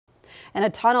And a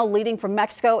tunnel leading from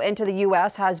Mexico into the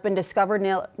U.S. has been discovered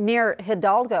near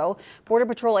Hidalgo. Border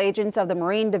Patrol agents of the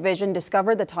Marine Division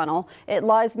discovered the tunnel. It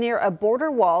lies near a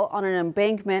border wall on an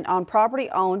embankment on property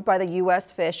owned by the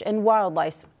U.S. Fish and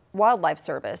Wildlife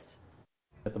Service.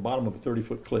 At the bottom of a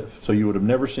 30-foot cliff, so you would have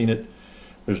never seen it.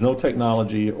 There's no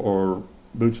technology or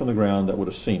boots on the ground that would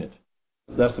have seen it.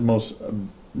 That's the most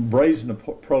brazen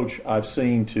approach I've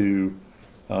seen to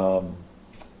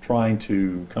trying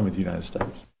to come into the United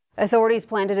States. Authorities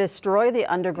plan to destroy the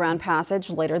underground passage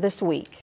later this week.